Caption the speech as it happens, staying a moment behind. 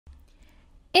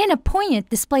In a poignant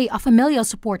display of familial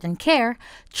support and care,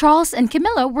 Charles and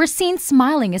Camilla were seen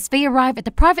smiling as they arrived at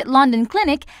the private London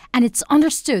clinic, and it's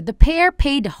understood the pair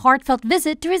paid a heartfelt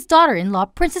visit to his daughter-in-law,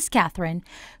 Princess Catherine,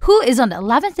 who is on the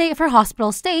 11th day of her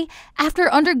hospital stay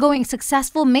after undergoing a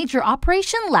successful major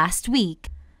operation last week.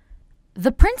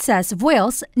 The Princess of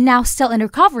Wales, now still in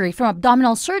recovery from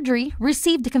abdominal surgery,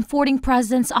 received the comforting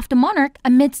presence of the monarch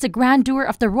amidst the grandeur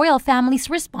of the royal family's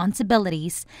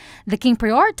responsibilities. The king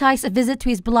prioritized a visit to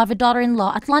his beloved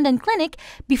daughter-in-law at London Clinic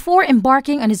before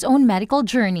embarking on his own medical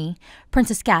journey.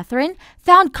 Princess Catherine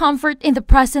found comfort in the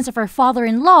presence of her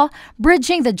father-in-law,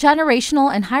 bridging the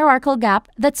generational and hierarchical gap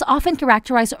that's often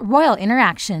characterized royal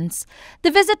interactions.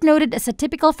 The visit, noted as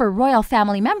atypical for royal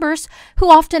family members who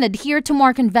often adhere to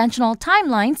more conventional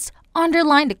timelines,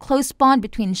 underlined the close bond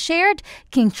between shared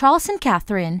King Charles and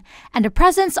Catherine, and the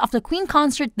presence of the Queen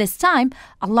consort this time,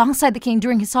 alongside the King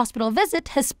during his hospital visit,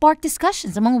 has sparked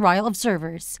discussions among royal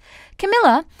observers.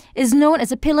 Camilla is known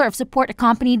as a pillar of support,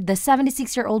 accompanied the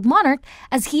 76-year-old monarch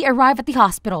as he arrived at the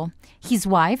hospital. His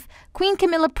wife, Queen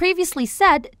Camilla, previously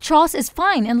said Charles is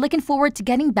fine and looking forward to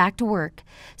getting back to work.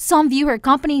 Some view her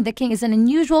accompanying the king as an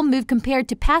unusual move compared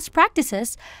to past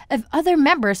practices of other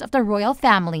members of the royal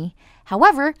family.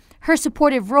 However, her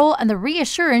supportive role and the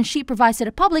reassurance she provides to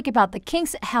the public about the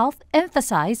king's health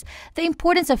emphasize the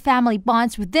importance of family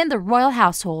bonds within the royal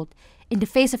household. In the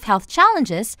face of health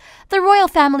challenges, the royal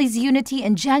family's unity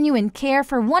and genuine care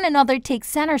for one another takes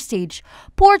center stage,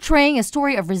 portraying a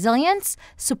story of resilience,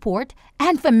 support,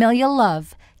 and familial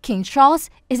love. King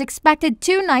Charles is expected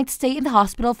 2 nights stay in the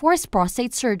hospital for his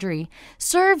prostate surgery,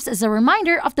 serves as a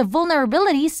reminder of the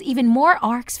vulnerabilities even more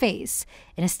monarchs face.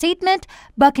 In a statement,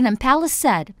 Buckingham Palace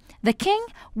said, "The king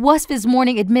was this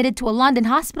morning admitted to a London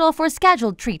hospital for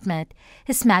scheduled treatment.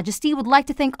 His Majesty would like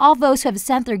to thank all those who have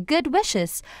sent their good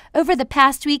wishes over the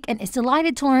past week and is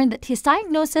delighted to learn that his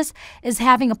diagnosis is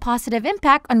having a positive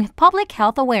impact on public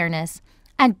health awareness."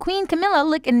 And Queen Camilla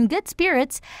looked in good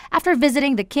spirits after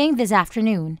visiting the king this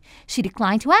afternoon. She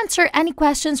declined to answer any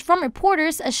questions from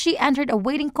reporters as she entered a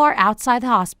waiting car outside the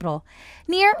hospital,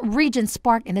 near Regent's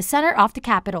Park in the center of the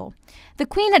capital. The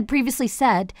queen had previously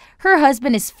said her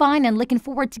husband is fine and looking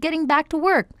forward to getting back to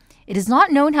work. It is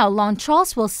not known how long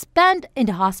Charles will spend in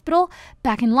the hospital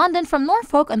back in London from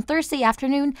Norfolk on Thursday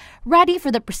afternoon, ready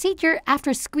for the procedure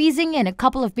after squeezing in a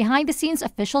couple of behind-the-scenes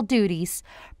official duties.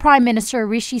 Prime Minister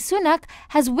Rishi Sunak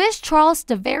has wished Charles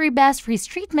the very best for his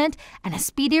treatment and a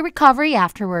speedy recovery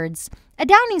afterwards. A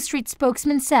Downing Street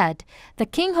spokesman said, "The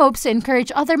king hopes to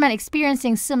encourage other men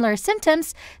experiencing similar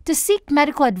symptoms to seek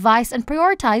medical advice and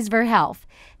prioritize their health."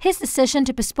 His decision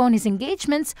to postpone his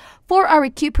engagements for a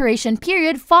recuperation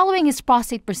period following his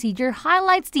prostate procedure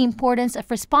highlights the importance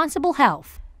of responsible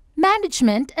health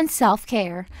management and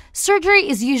self-care. Surgery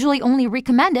is usually only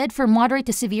recommended for moderate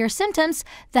to severe symptoms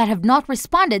that have not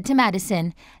responded to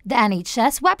medicine, the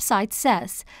NHS website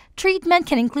says. Treatment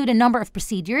can include a number of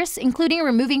procedures, including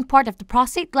removing part of the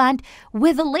prostate gland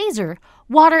with a laser,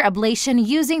 water ablation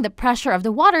using the pressure of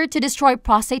the water to destroy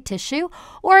prostate tissue,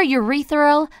 or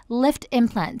urethral lift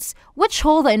implants, which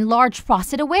hold the enlarged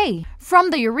prostate away from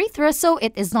the urethra so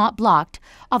it is not blocked.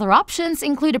 Other options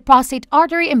include a prostate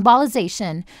artery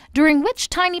embolization, during which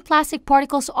tiny plastic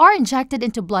particles are injected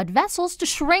into blood vessels to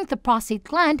shrink the prostate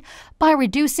gland by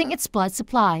reducing its blood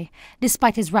supply.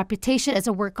 Despite his reputation as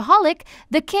a workaholic,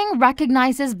 the king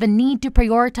recognizes the need to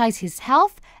prioritize his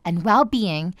health and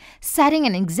well-being, setting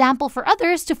an example for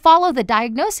others to follow the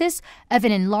diagnosis of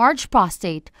an enlarged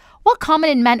prostate. While common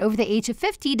in men over the age of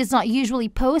 50 does not usually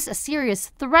pose a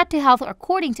serious threat to health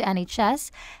according to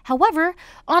NHS, however,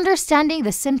 understanding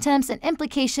the symptoms and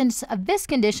implications of this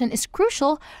condition is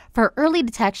crucial for early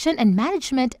detection and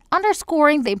management,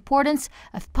 underscoring the importance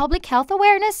of public health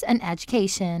awareness and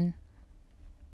education.